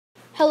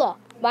Hello,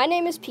 my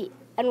name is Pete,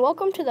 and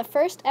welcome to the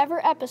first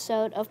ever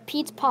episode of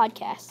Pete's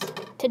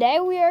Podcast. Today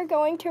we are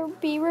going to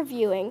be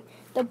reviewing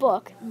the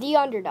book, The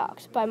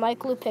Underdogs, by Mike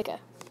Lupica.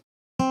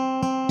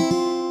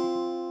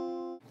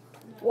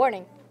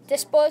 Warning,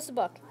 this spoils the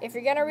book. If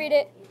you're going to read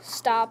it,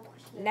 stop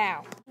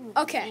now.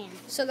 Okay,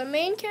 so the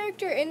main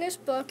character in this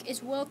book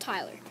is Will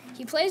Tyler.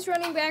 He plays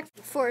running back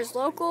for his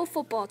local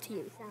football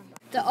team.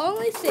 The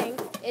only thing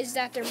is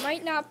that there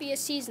might not be a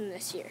season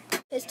this year.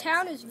 His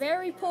town is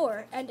very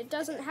poor, and it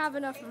doesn't have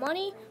enough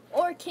money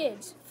or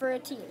kids for a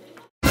team.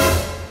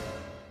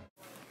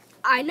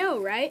 I know,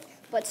 right?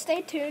 But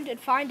stay tuned and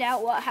find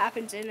out what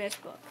happens in this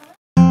book.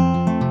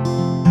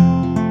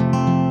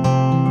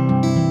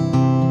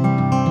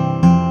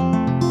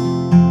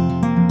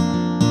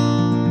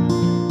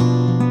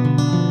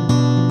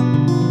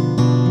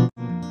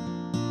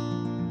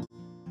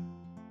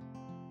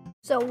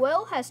 So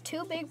Will has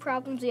two big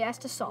problems he has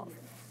to solve.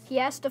 He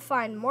has to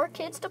find more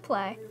kids to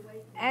play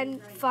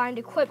and find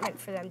equipment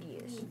for them to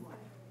use.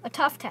 A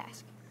tough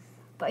task.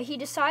 But he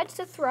decides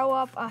to throw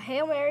up a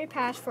Hail Mary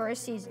pass for his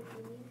season.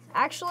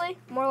 Actually,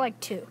 more like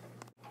two.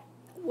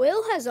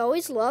 Will has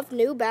always loved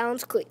New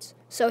Balance cleats,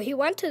 so he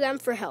went to them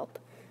for help.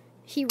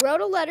 He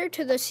wrote a letter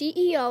to the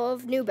CEO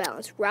of New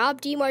Balance,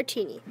 Rob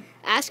DeMartini,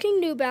 asking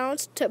New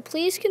Balance to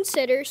please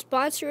consider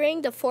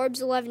sponsoring the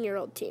Forbes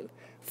 11-year-old team.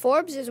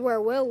 Forbes is where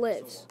Will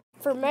lives.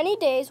 For many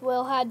days,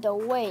 Will had to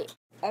wait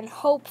and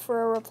hope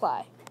for a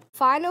reply.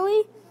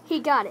 Finally, he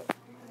got it.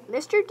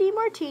 Mr.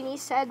 DeMartini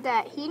said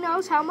that he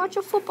knows how much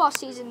a football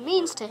season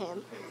means to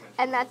him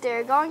and that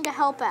they're going to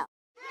help out.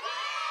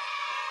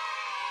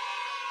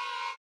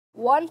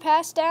 One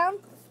pass down,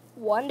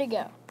 one to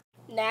go.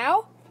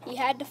 Now, he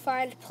had to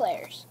find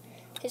players.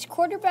 His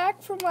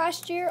quarterback from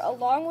last year,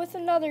 along with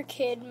another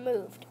kid,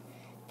 moved.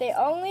 They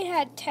only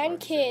had 10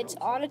 kids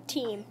on a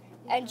team,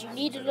 and you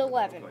needed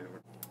 11.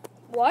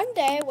 One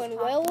day, when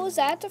Will was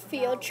at the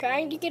field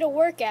trying to get a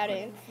workout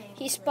in,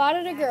 he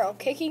spotted a girl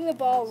kicking the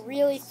ball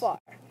really far.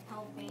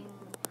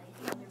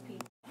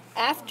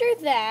 After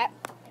that,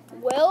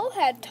 Will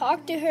had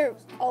talked to her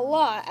a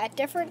lot at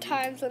different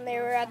times when they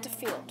were at the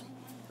field.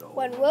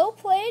 When Will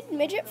played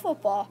midget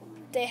football,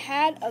 they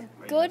had a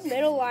good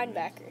middle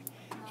linebacker.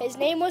 His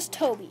name was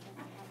Toby.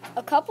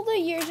 A couple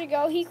of years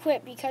ago, he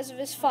quit because of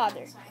his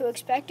father, who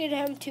expected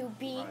him to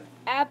be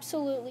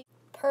absolutely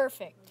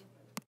perfect.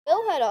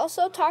 Will had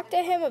also talked to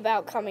him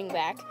about coming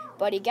back,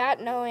 but he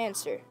got no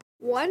answer.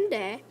 One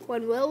day,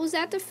 when Will was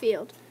at the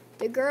field,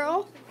 the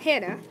girl,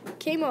 Hannah,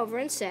 came over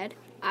and said,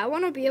 "I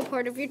want to be a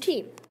part of your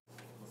team."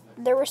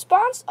 The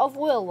response of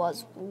Will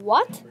was,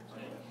 "What?"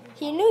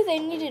 He knew they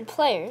needed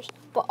players,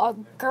 but a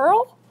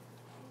girl?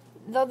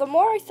 Though the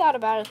more he thought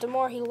about it, the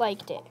more he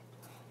liked it.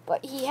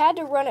 But he had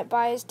to run it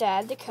by his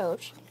dad, the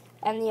coach,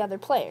 and the other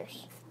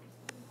players.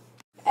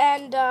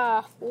 And,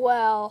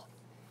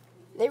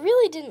 they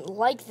really didn't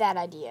like that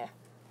idea,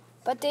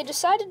 but they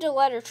decided to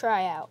let her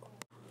try out.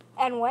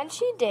 And when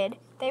she did,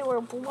 they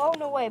were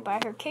blown away by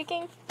her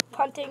kicking,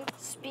 punting,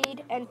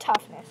 speed, and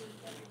toughness.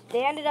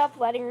 They ended up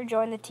letting her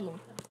join the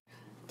team.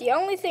 The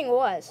only thing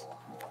was,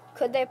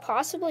 could they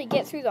possibly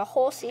get through the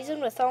whole season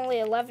with only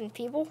 11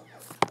 people?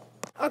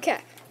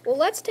 Okay, well,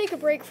 let's take a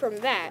break from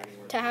that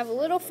to have a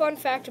little fun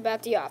fact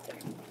about the author.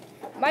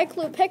 Mike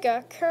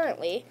Lupica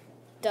currently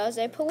does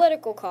a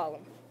political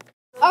column.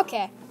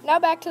 Okay, now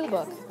back to the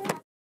book.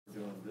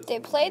 They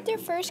played their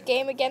first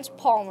game against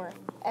Palmer,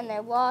 and they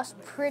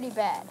lost pretty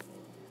bad.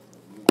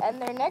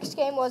 And their next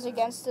game was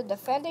against the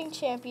defending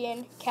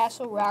champion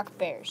Castle Rock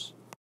Bears.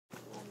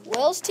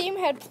 Will's team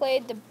had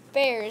played the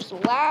Bears'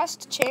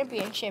 last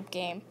championship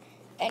game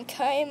and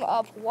came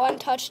up one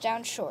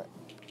touchdown short.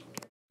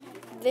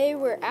 They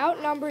were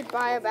outnumbered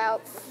by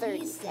about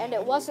 30, and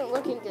it wasn't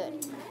looking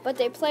good, but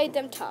they played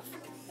them tough.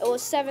 It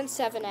was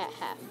 7-7 at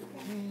half.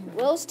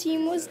 Will's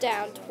team was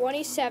down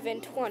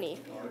 27-20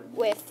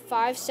 with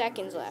 5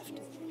 seconds left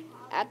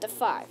at the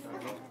 5,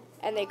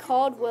 and they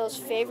called Will's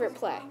favorite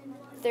play,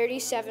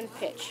 37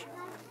 pitch.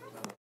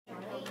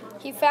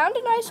 He found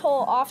a nice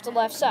hole off the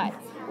left side,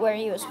 where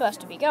he was supposed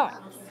to be going.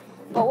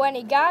 But when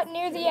he got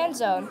near the end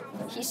zone,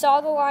 he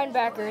saw the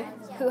linebacker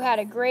who had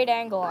a great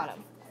angle on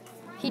him.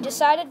 He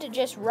decided to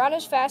just run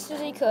as fast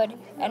as he could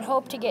and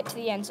hope to get to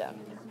the end zone.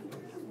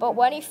 But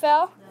when he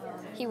fell,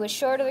 he was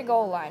short of the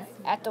goal line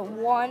at the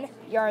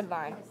 1-yard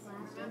line,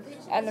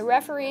 and the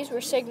referees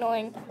were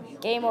signaling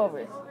game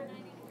over.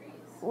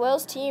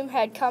 Will's team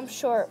had come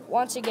short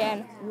once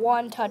again,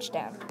 1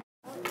 touchdown.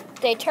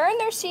 They turned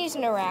their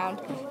season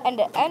around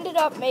and ended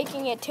up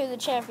making it to the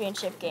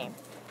championship game.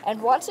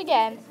 And once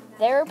again,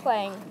 they were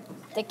playing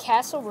the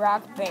Castle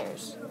Rock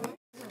Bears.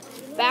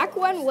 Back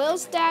when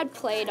Will's dad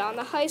played on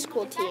the high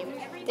school team,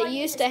 they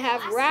used to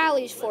have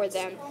rallies for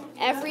them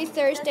every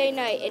Thursday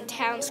night in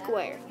Town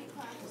Square.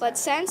 But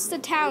since the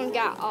town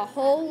got a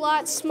whole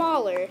lot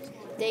smaller,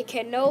 they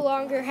can no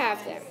longer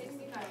have them.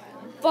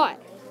 But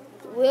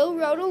Will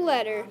wrote a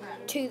letter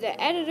to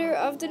the editor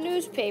of the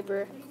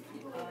newspaper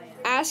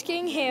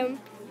asking him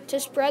to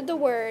spread the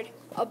word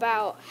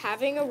about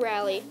having a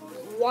rally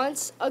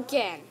once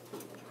again.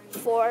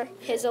 for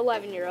his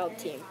 11-year-old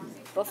team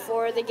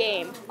before the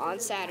game on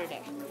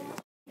Saturday.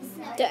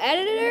 The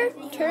editor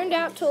turned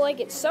out to like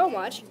it so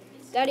much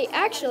that he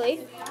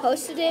actually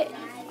posted it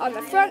on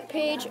the front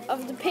page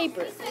of the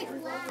paper.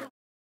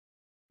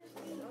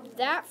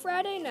 That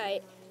Friday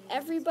night,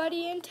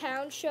 everybody in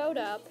town showed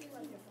up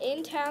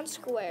in town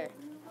square.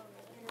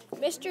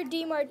 Mr.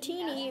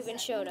 DeMartini even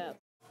showed up.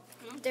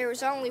 There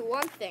was only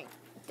one thing.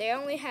 They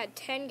only had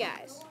 10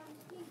 guys.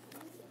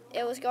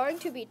 It was going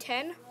to be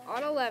 10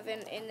 on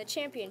 11 in the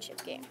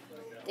championship game.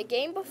 The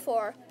game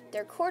before,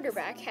 their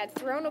quarterback had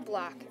thrown a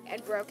block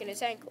and broken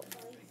his ankle.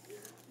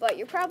 But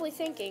you're probably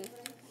thinking,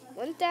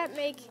 wouldn't that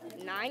make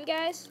 9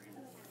 guys?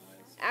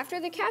 After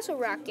the Castle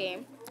Rock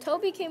game,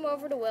 Toby came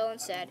over to Will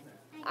and said,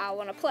 "I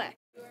want to play."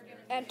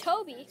 And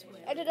Toby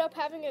ended up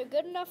having a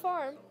good enough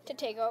arm to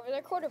take over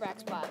their quarterback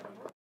spot.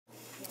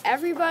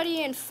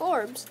 Everybody in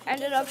Forbes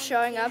ended up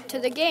showing up to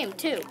the game,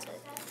 too.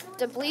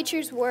 The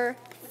bleachers were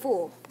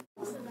full.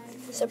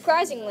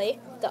 Surprisingly,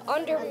 the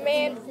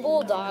undermanned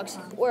Bulldogs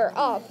were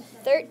up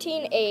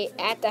 13-8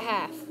 at the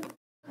half.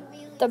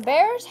 The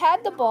Bears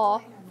had the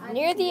ball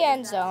near the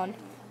end zone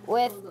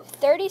with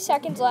 30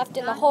 seconds left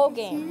in the whole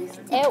game.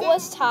 It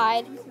was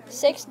tied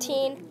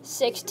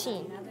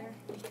 16-16.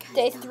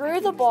 They threw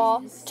the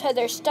ball to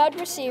their stud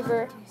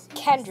receiver,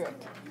 Kendrick.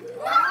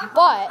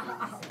 But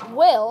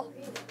Will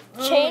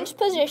changed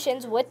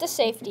positions with the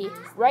safety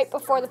right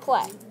before the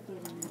play.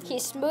 He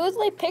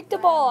smoothly picked the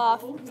ball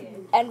off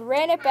and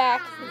ran it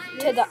back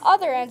to the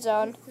other end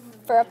zone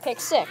for a pick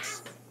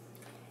six.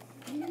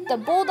 The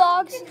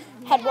Bulldogs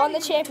had won the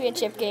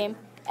championship game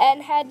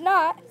and had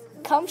not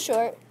come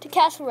short to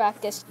Castle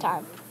Rock this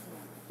time.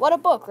 What a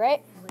book,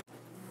 right?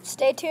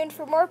 Stay tuned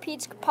for more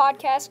Pete's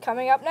podcast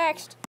coming up next.